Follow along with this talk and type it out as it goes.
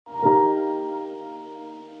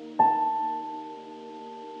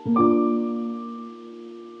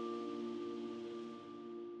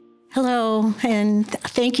and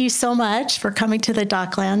thank you so much for coming to the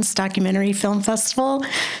DocLands Documentary Film Festival.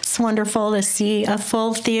 It's wonderful to see a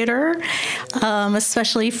full theater,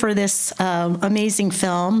 especially for this amazing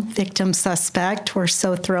film, Victim Suspect. We're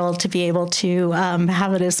so thrilled to be able to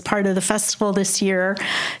have it as part of the festival this year.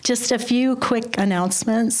 Just a few quick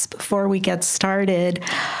announcements before we get started.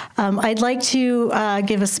 I'd like to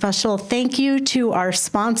give a special thank you to our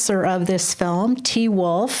sponsor of this film, T.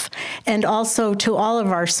 Wolf, and also to all of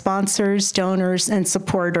our sponsors, donors, and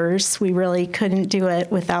supporters. We really couldn't do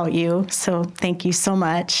it without you, so thank you so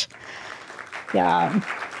much. Yeah.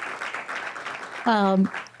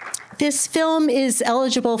 This film is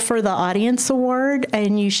eligible for the Audience Award,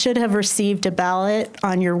 and you should have received a ballot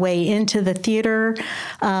on your way into the theater.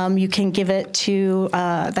 You can give it to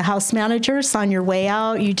the house managers on your way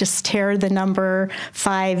out. You just tear the number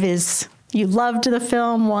 5 is you loved the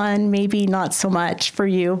film, 1 maybe not so much for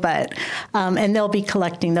you, but and they'll be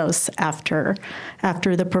collecting those after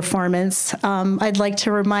the performance. I'd like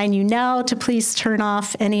to remind you now to please turn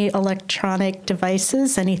off any electronic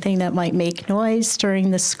devices, anything that might make noise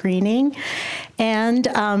during the screening, and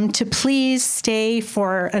to please stay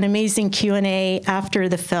for an amazing Q&A after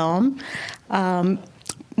the film.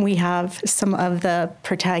 We have some of the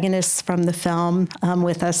protagonists from the film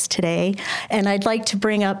with us today. And I'd like to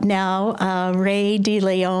bring up now Ray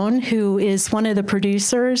DeLeon, who is one of the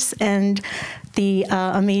producers and the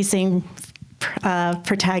amazing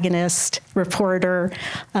protagonist, reporter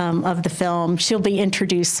of the film. She'll be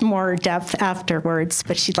introduced more depth afterwards,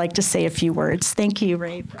 but she'd like to say a few words. Thank you,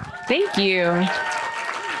 Ray. Thank you.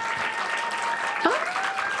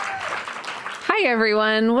 Hi,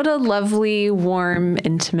 everyone. What a lovely, warm,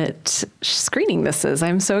 intimate screening this is.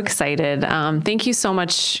 I'm so excited. Thank you so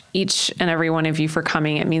much, each and every one of you, for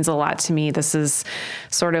coming. It means a lot to me. This is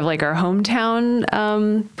sort of like our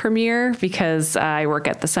hometown premiere because I work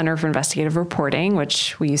at the Center for Investigative Reporting,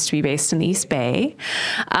 which we used to be based in the East Bay.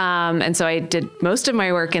 And so I did most of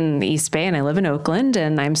my work in the East Bay, and I live in Oakland,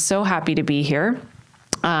 and I'm so happy to be here.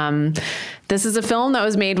 This is a film that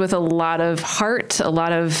was made with a lot of heart, a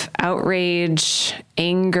lot of outrage,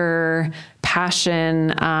 anger,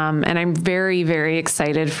 passion, and I'm very, very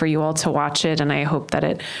excited for you all to watch it, and I hope that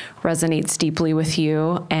it resonates deeply with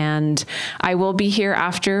you. And I will be here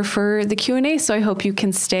after for the Q&A, so I hope you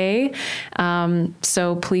can stay.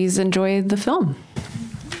 So please enjoy the film.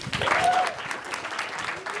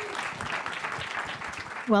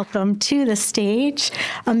 Welcome to the stage,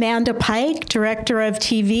 Amanda Pike, Director of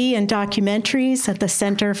TV and Documentaries at the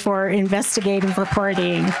Center for Investigative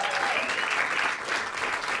Reporting.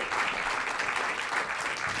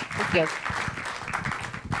 Good.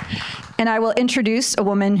 And I will introduce a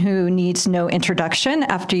woman who needs no introduction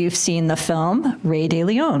after you've seen the film, Ray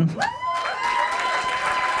DeLeon.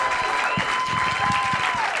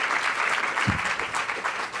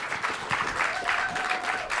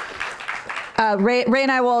 Ray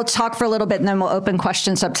and I will talk for a little bit, and then we'll open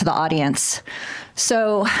questions up to the audience.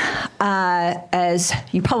 So as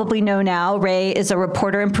you probably know now, Ray is a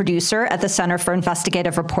reporter and producer at the Center for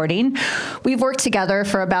Investigative Reporting. We've worked together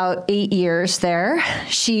for about 8 years there.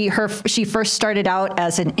 She first started out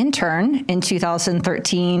as an intern in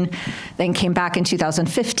 2013, then came back in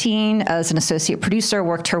 2015 as an associate producer,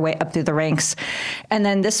 worked her way up through the ranks. And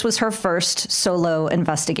then this was her first solo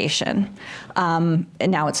investigation. And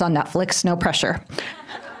now it's on Netflix, no pressure.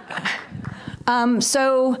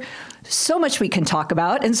 So much we can talk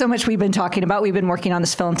about, and so much we've been talking about. We've been working on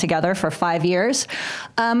this film together for 5 years.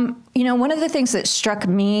 You know, one of the things that struck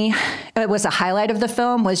me, it was a highlight of the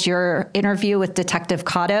film, was your interview with Detective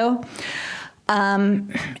Cotto.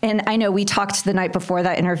 And I know we talked the night before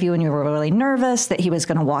that interview, and you were really nervous that he was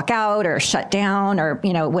going to walk out or shut down, or,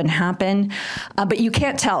 you know, it wouldn't happen. But you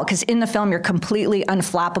can't tell, because in the film, you're completely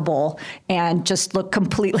unflappable and just look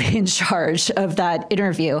completely in charge of that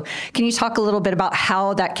interview. Can you talk a little bit about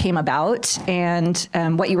how that came about and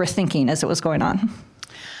what you were thinking as it was going on?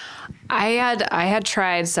 I had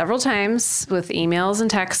tried several times with emails and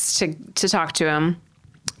texts to talk to him.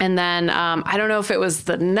 And then I don't know if it was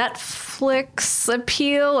the Netflix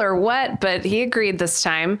appeal or what, but he agreed this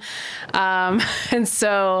time. And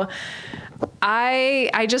so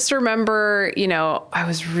I just remember, you know, I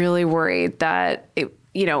was really worried that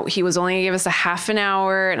he was only going to give us a half an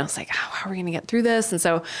hour. And I was like, how are we going to get through this? And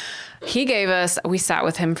so we sat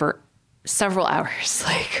with him for several hours,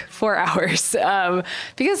 like 4 hours,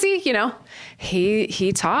 because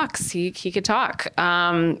he talks, he could talk.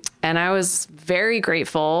 And I was very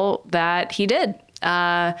grateful that he did.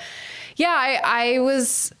 I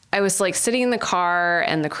I was like sitting in the car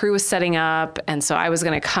and the crew was setting up. And so I was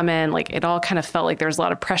going to come in, like it all kind of felt like there was a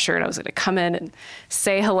lot of pressure, and I was going to come in and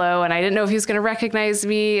say hello. And I didn't know if he was going to recognize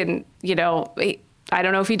me. And, you know, I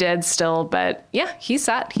don't know if he did still, but yeah, he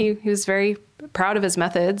was very proud of his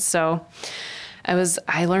methods. So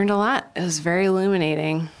I learned a lot. It was very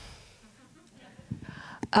illuminating.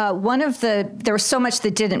 There was so much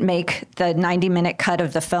that didn't make the 90-minute cut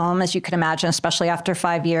of the film, as you can imagine, especially after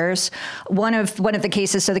 5 years. One of the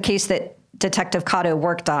cases, so the case that Detective Cotto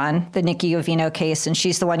worked on, the Nikki Ovino case, and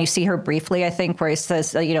she's the one, you see her briefly, I think, where he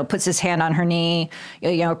says, puts his hand on her knee,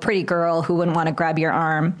 a pretty girl who wouldn't want to grab your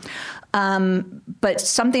arm. But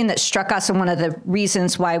something that struck us, and one of the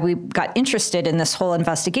reasons why we got interested in this whole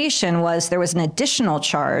investigation, was there was an additional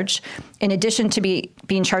charge. In addition to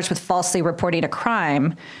being charged with falsely reporting a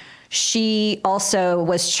crime, she also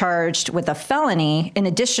was charged with a felony, an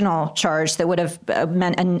additional charge that would have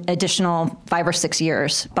meant an additional 5 or 6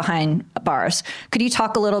 years behind bars. Could you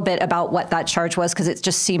talk a little bit about what that charge was? Because it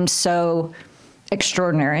just seemed so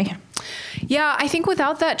extraordinary. Yeah, I think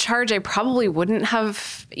without that charge, I probably wouldn't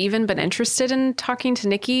have even been interested in talking to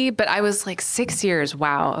Nikki, but I was like, 6 years.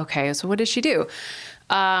 Wow. Okay. So what did she do?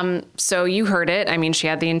 So you heard it. I mean, she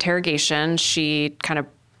had the interrogation. She kind of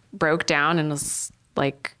broke down and was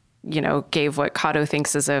like, gave what Cotto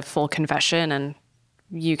thinks is a full confession, and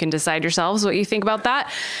you can decide yourselves what you think about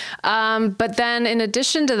that. But then in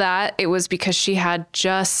addition to that, it was because she had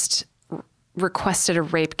just requested a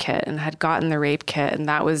rape kit and had gotten the rape kit. And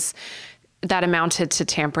that amounted to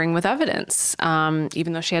tampering with evidence.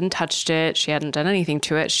 Even though she hadn't touched it, she hadn't done anything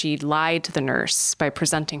to it, she lied to the nurse by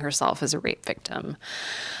presenting herself as a rape victim.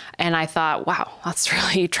 And I thought, wow, that's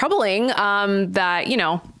really troubling, that,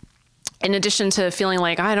 in addition to feeling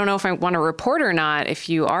like, I don't know if I want to report or not, if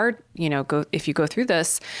you are, if you go through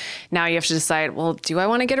this, now you have to decide, well, do I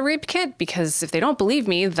want to get a rape kit? Because if they don't believe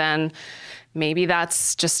me, then maybe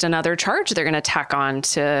that's just another charge they're going to tack on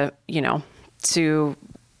to, to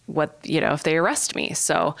what, if they arrest me.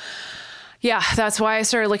 So yeah, that's why I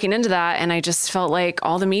started looking into that. And I just felt like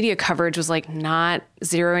all the media coverage was like not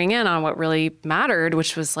zeroing in on what really mattered,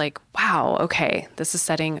 which was like, wow, okay, this is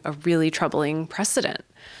setting a really troubling precedent.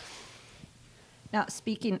 Now,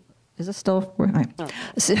 speaking of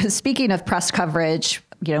press coverage,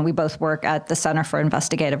 we both work at the Center for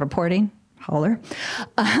Investigative Reporting. Holler.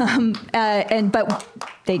 But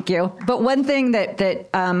thank you. But one thing that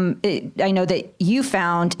I know that you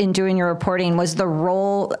found in doing your reporting was the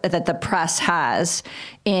role that the press has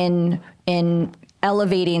in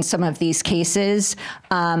elevating some of these cases,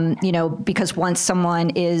 because once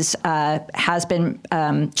someone has been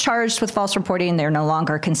charged with false reporting, they're no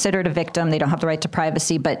longer considered a victim. They don't have the right to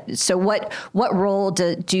privacy. But so what role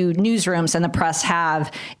do newsrooms and the press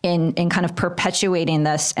have in kind of perpetuating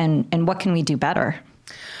this, and what can we do better?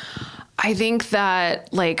 I think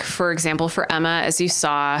that, like, for example, for Emma, as you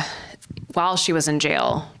saw, while she was in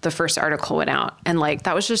jail, the first article went out, and like,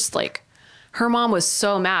 that was just like, her mom was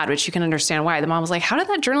so mad, which you can understand why. The mom was like, how did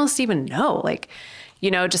that journalist even know? Like,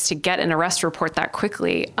 just to get an arrest report that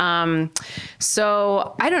quickly.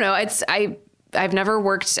 So I don't know. I've never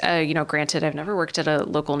worked, granted, I've never worked at a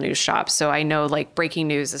local news shop. So I know like breaking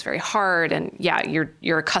news is very hard, and yeah,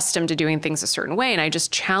 you're accustomed to doing things a certain way. And I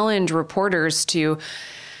just challenge reporters to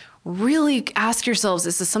really ask yourselves,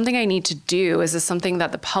 is this something I need to do? Is this something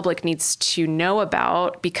that the public needs to know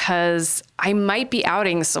about? Because I might be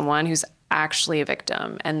outing someone who's actually a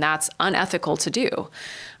victim, and that's unethical to do.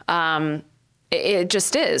 It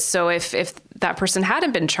just is. So if that person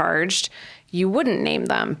hadn't been charged, you wouldn't name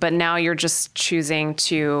them, but now you're just choosing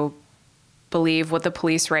to believe what the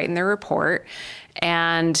police write in their report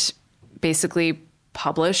and basically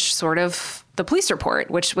publish sort of the police report,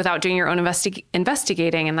 which without doing your own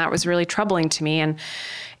investigating. And that was really troubling to me. And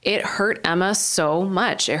it hurt Emma so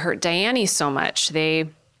much. It hurt Diane so much. They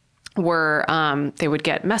would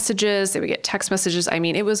get messages, they would get text messages. I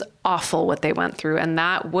mean, it was awful what they went through. And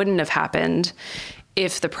that wouldn't have happened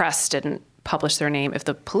if the press didn't publish their name, if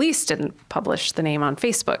the police didn't publish the name on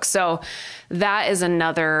Facebook. So that is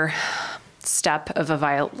another step of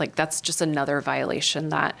that's just another violation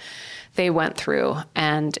that they went through,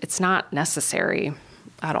 and it's not necessary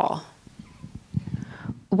at all.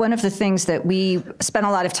 One of the things that we spent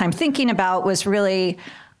a lot of time thinking about was really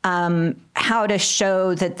how to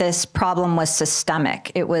show that this problem was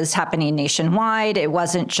systemic. It was happening nationwide. It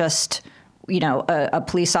wasn't just a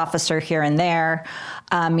police officer here and there.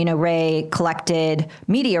 Ray collected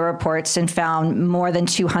media reports and found more than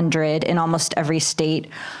 200 in almost every state.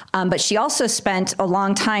 But she also spent a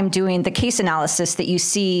long time doing the case analysis that you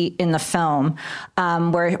see in the film,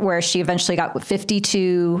 where she eventually got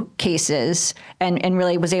 52 cases and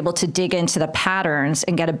really was able to dig into the patterns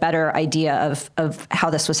and get a better idea of how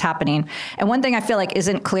this was happening. And one thing I feel like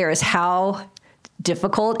isn't clear is how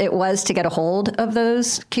difficult it was to get a hold of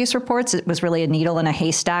those case reports. It was really a needle in a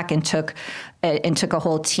haystack and took a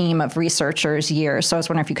whole team of researchers years. So I was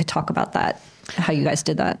wondering if you could talk about that, how you guys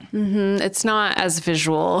did that. Mm-hmm. It's not as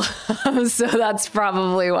visual, so that's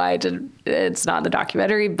probably why it's not in the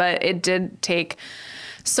documentary, but it did take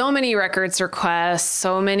so many records requests,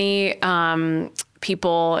 so many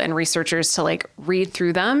people and researchers to like read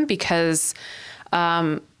through them, because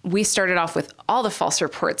we started off with all the false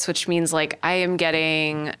reports, which means like I am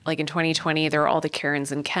getting, like in 2020, there were all the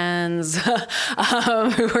Karens and Kens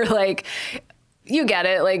who were like, you get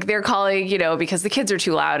it. Like they're calling, because the kids are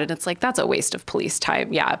too loud, and it's like, that's a waste of police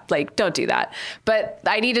time. Yeah. Like, don't do that. But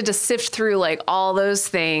I needed to sift through like all those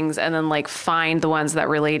things and then like find the ones that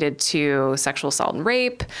related to sexual assault and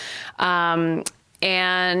rape.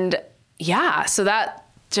 And yeah, so that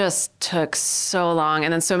just took so long.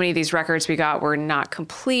 And then so many of these records we got were not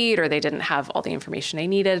complete, or they didn't have all the information I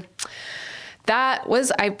needed. That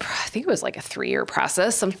was, I think it was like a 3-year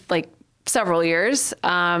process, like several years.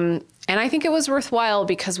 And I think it was worthwhile,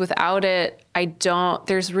 because without it,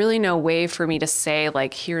 there's really no way for me to say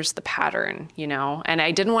like, here's the pattern, and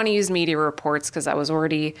I didn't want to use media reports because I was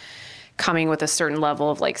already coming with a certain level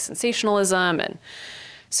of like sensationalism. And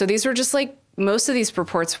so these were just like, most of these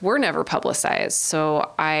reports were never publicized.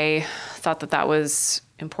 So I thought that was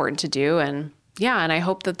important to do. And yeah, and I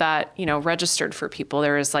hope that registered for people.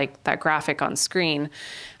 There is like that graphic on screen.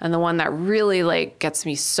 And the one that really like gets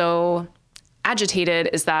me so agitated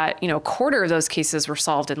is that, a quarter of those cases were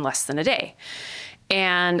solved in less than a day.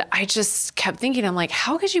 And I just kept thinking, I'm like,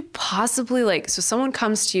 how could you possibly so someone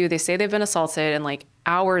comes to you, they say they've been assaulted, and like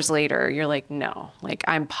hours later, you're like, no, like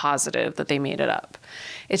I'm positive that they made it up.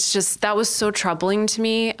 It's just, that was so troubling to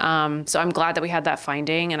me. So I'm glad that we had that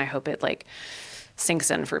finding, and I hope it like sinks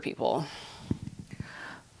in for people.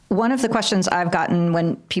 One of the questions I've gotten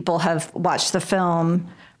when people have watched the film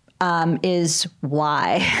is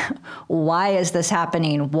why? Why is this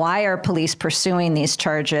happening? Why are police pursuing these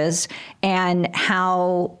charges? And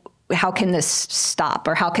how can this stop,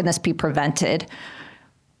 or how can this be prevented?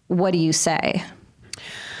 What do you say?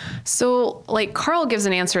 So like Carl gives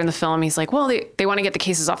an answer in the film. He's like, well, they want to get the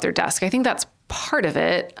cases off their desk. I think that's part of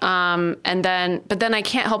it. But then I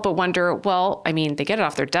can't help but wonder, well, I mean, they get it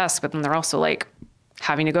off their desk, but then they're also like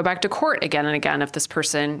having to go back to court again and again if this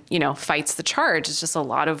person, fights the charge. It's just a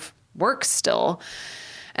lot of work still.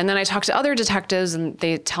 And then I talk to other detectives, and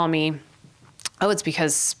they tell me, oh, it's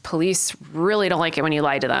because police really don't like it when you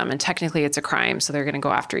lie to them, and technically it's a crime, so they're going to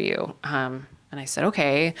go after you. And I said,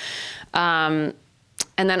 okay. And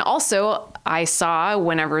then also I saw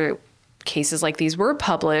whenever cases like these were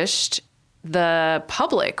published, the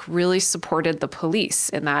public really supported the police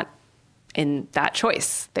in that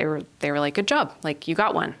choice. They were like, good job. Like, you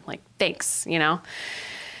got one. Like, thanks,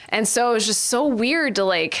 And so it was just so weird to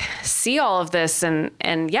like see all of this. And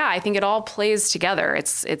yeah, I think it all plays together.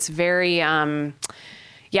 It's very,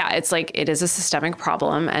 it's like, it is a systemic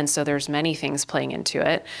problem. And so there's many things playing into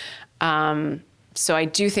it. So I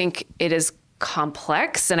do think it is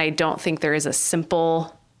complex, and I don't think there is a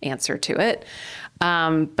simple answer to it.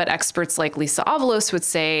 But experts like Lisa Avalos would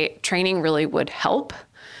say training really would help.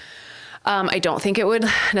 I don't think it would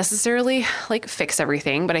necessarily like fix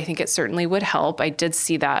everything, but I think it certainly would help. I did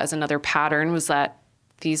see that as another pattern, was that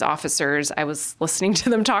these officers, I was listening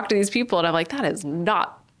to them talk to these people, and I'm like, that is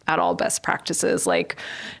not at all best practices. Like,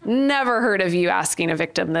 never heard of you asking a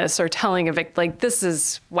victim this, or telling a victim, like, this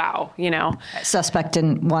is, wow, Suspect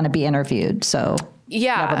didn't want to be interviewed, so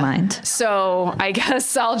yeah, never mind. So I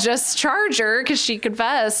guess I'll just charge her because she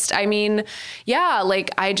confessed. I mean, yeah,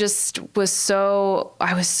 like I was so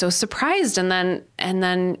surprised. And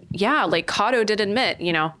then, yeah, like Cotto did admit,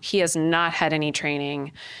 he has not had any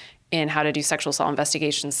training in how to do sexual assault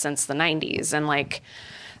investigations since the 90s. And like,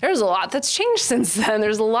 there's a lot that's changed since then.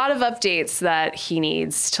 There's a lot of updates that he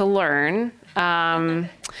needs to learn.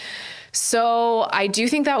 So I do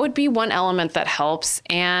think that would be one element that helps.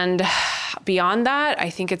 And beyond that, I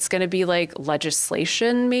think it's going to be like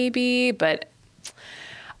legislation maybe, but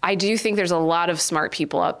I do think there's a lot of smart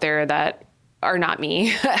people out there that are not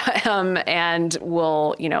me and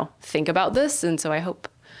will, think about this. And so I hope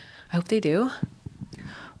they do.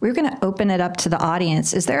 We're going to open it up to the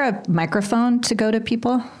audience. Is there a microphone to go to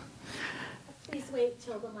people? wait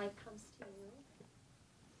till the mic comes to you.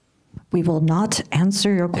 We will not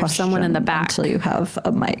answer your question someone in the back until you have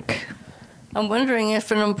a mic. I'm wondering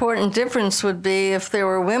if an important difference would be if there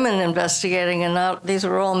were women investigating and not these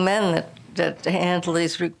are all men that handle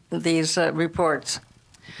these reports.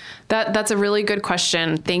 That's a really good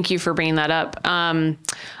question. Thank you for bringing that up.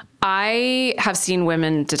 I have seen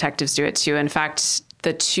women detectives do it too. In fact,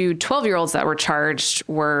 the two 12-year-olds that were charged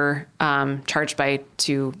were charged by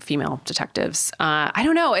two female detectives. I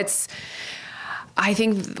don't know. I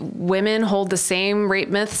think women hold the same rape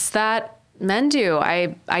myths that men do.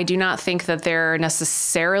 I do not think that they're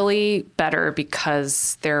necessarily better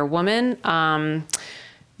because they're a woman.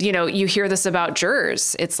 You hear this about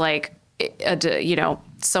jurors. It's like,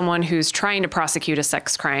 someone who's trying to prosecute a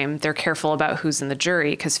sex crime, they're careful about who's in the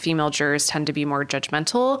jury because female jurors tend to be more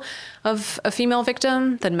judgmental of a female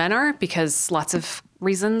victim than men are because lots of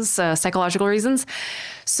reasons, psychological reasons.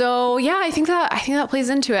 So yeah, I think that plays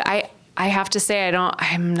into it. I have to say,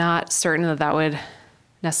 I'm not certain that would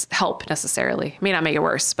help necessarily. It may not make it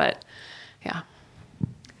worse, but yeah.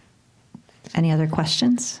 Any other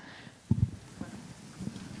questions?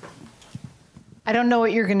 I don't know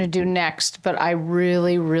what you're going to do next, but I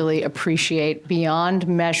really, really appreciate beyond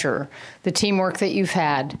measure the teamwork that you've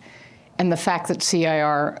had and the fact that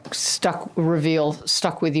CIR stuck with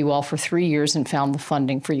you all for 3 years and found the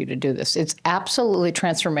funding for you to do this. It's absolutely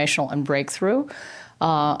transformational and breakthrough.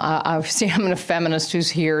 Obviously, I'm a feminist who's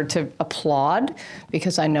here to applaud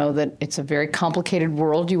because I know that it's a very complicated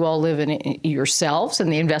world you all live in yourselves in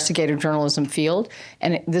the investigative journalism field.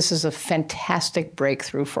 And this is a fantastic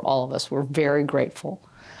breakthrough for all of us. We're very grateful.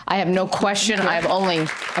 I have no question. I have only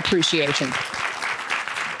appreciation.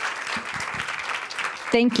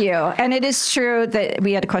 Thank you. And it is true that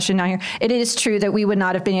we had a question down here. It is true that we would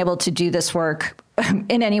not have been able to do this work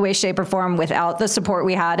in any way, shape, or form without the support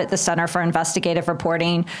we had at the Center for Investigative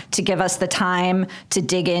Reporting to give us the time to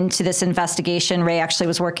dig into this investigation. Ray actually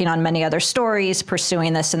was working on many other stories,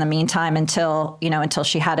 pursuing this in the meantime until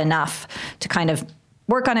she had enough to kind of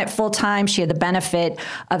work on it full time. She had the benefit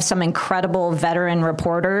of some incredible veteran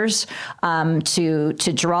reporters to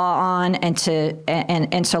draw on and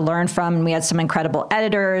to learn from. And we had some incredible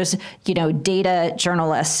editors, data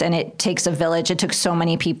journalists, and it takes a village. It took so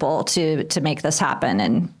many people to make this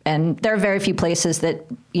happen. And there are very few places that,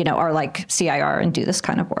 are like CIR and do this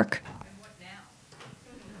kind of work.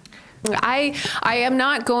 I am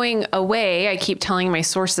not going away. I keep telling my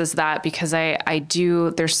sources that because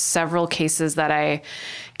there's several cases that I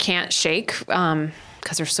can't shake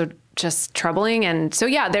because they're so just troubling. And so,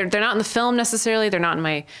 yeah, they're not in the film necessarily. They're not in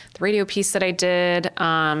the radio piece that I did.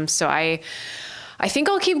 So I think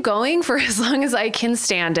I'll keep going for as long as I can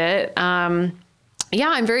stand it. Yeah,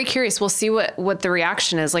 I'm very curious. We'll see what the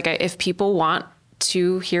reaction is. Like if people want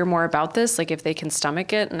to hear more about this, like if they can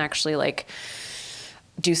stomach it and actually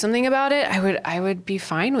do something about it, I would be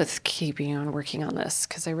fine with keeping on working on this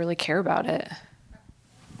because I really care about it.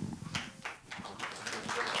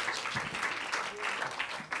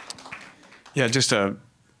 Yeah, just a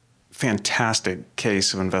fantastic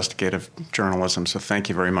case of investigative journalism. So thank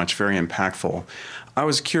you very much. Very impactful. I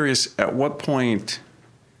was curious, at what point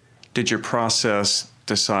did your process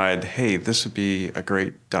decide, hey, this would be a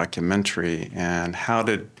great documentary? And how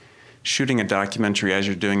did shooting a documentary as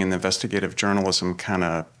you're doing in investigative journalism kind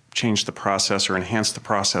of change the process or enhance the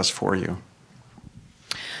process for you?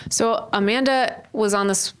 So Amanda was on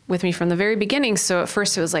this with me from the very beginning. So at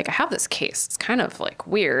first it was like, I have this case. It's kind of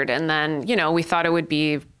weird. And then, we thought it would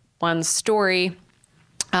be one story.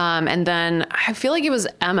 And then I feel like it was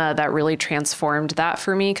Emma that really transformed that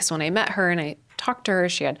for me. Because when I met her and I talked to her,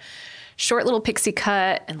 she had short little pixie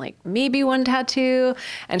cut and maybe one tattoo.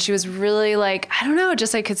 And she was really I don't know,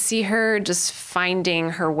 just I could see her just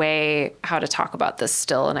finding her way how to talk about this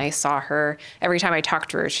still. And I saw her every time I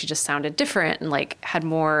talked to her, she just sounded different and had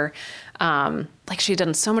more, she had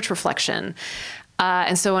done so much reflection.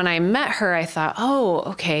 And so when I met her, I thought, oh,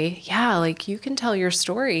 okay, yeah, you can tell your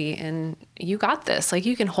story and you got this,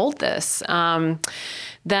 you can hold this. Then,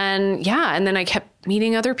 yeah. And then I kept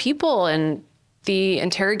meeting other people and the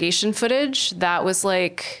interrogation footage, that was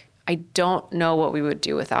I don't know what we would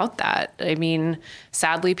do without that. I mean,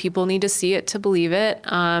 sadly, people need to see it to believe it.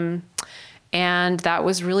 And that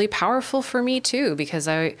was really powerful for me too, because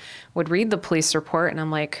I would read the police report and I'm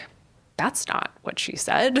like, that's not what she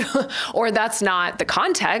said, or that's not the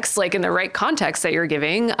context, in the right context that you're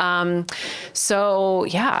giving. So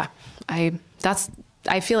yeah, I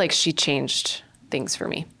feel like she changed things for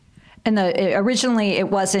me. And originally, it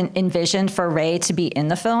wasn't envisioned for Ray to be in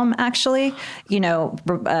the film, actually.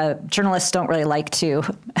 Journalists don't really like to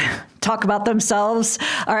talk about themselves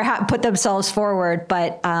or put themselves forward.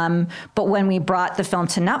 But when we brought the film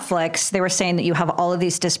to Netflix, they were saying that you have all of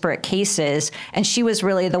these disparate cases, and she was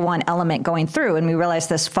really the one element going through. And we realized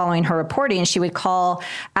this following her reporting. She would call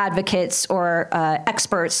advocates or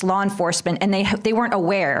experts, law enforcement, and they weren't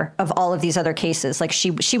aware of all of these other cases. Like she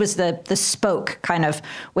was the spoke kind of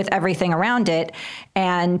with everything around it,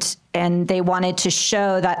 and they wanted to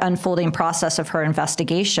show that unfolding process of her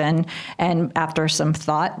investigation. And after some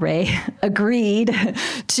thought, Ray agreed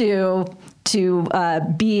to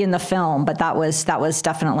be in the film. But that was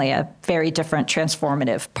definitely a very different,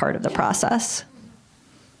 transformative part of the process.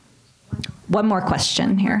 One more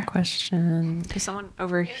question here. Question. Is someone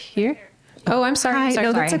over here? Oh, I'm sorry. Hi. Sorry.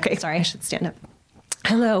 No, that's okay. Sorry. I should stand up.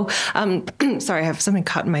 Hello. Sorry, I have something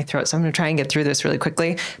caught in my throat, so I'm going to try and get through this really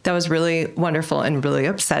quickly. That was really wonderful and really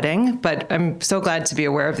upsetting, but I'm so glad to be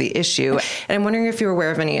aware of the issue. And I'm wondering if you're aware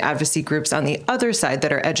of any advocacy groups on the other side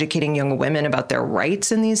that are educating young women about their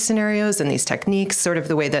rights in these scenarios and these techniques, sort of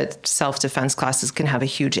the way that self-defense classes can have a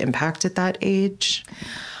huge impact at that age.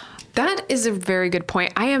 That is a very good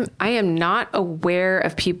point. I am not aware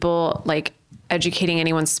of people like educating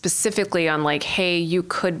anyone specifically on like, hey, you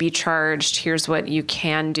could be charged. Here's what you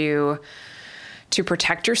can do to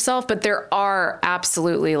protect yourself. But there are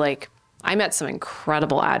absolutely like, I met some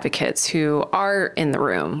incredible advocates who are in the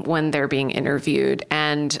room when they're being interviewed.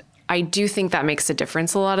 And I do think that makes a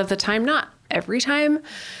difference a lot of the time, not every time,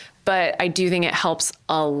 but I do think it helps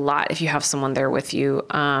a lot if you have someone there with you.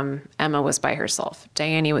 Emma was by herself.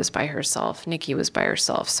 Diane was by herself. Nikki was by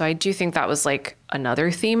herself. So I do think that was like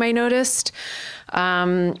another theme I noticed.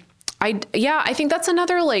 I think that's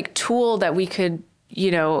another like tool that we could,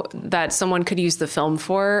 that someone could use the film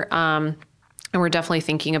for. And we're definitely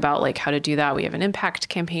thinking about like how to do that. We have an impact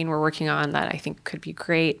campaign we're working on that I think could be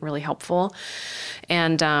great, really helpful.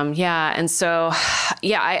 And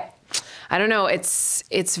I don't know.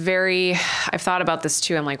 It's very, I've thought about this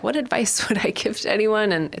too. I'm like, what advice would I give to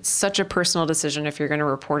anyone? And it's such a personal decision if you're going to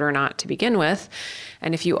report or not to begin with.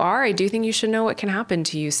 And if you are, I do think you should know what can happen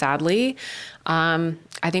to you, sadly.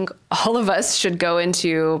 I think all of us should go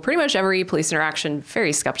into pretty much every police interaction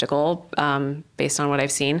very skeptical, based on what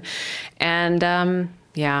I've seen. And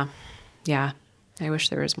I wish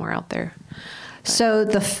there was more out there. So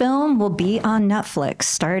the film will be on Netflix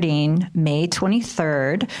starting May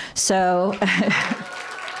 23rd. So,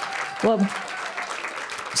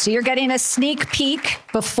 so you're getting a sneak peek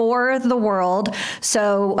before the world.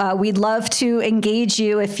 So we'd love to engage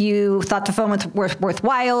you if you thought the film was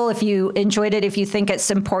worthwhile, if you enjoyed it, if you think it's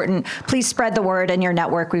important. Please spread the word in your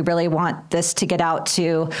network. We really want this to get out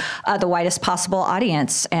to the widest possible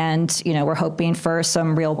audience. And, we're hoping for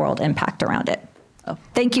some real world impact around it.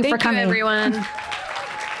 Thank you for coming. Thank you, everyone.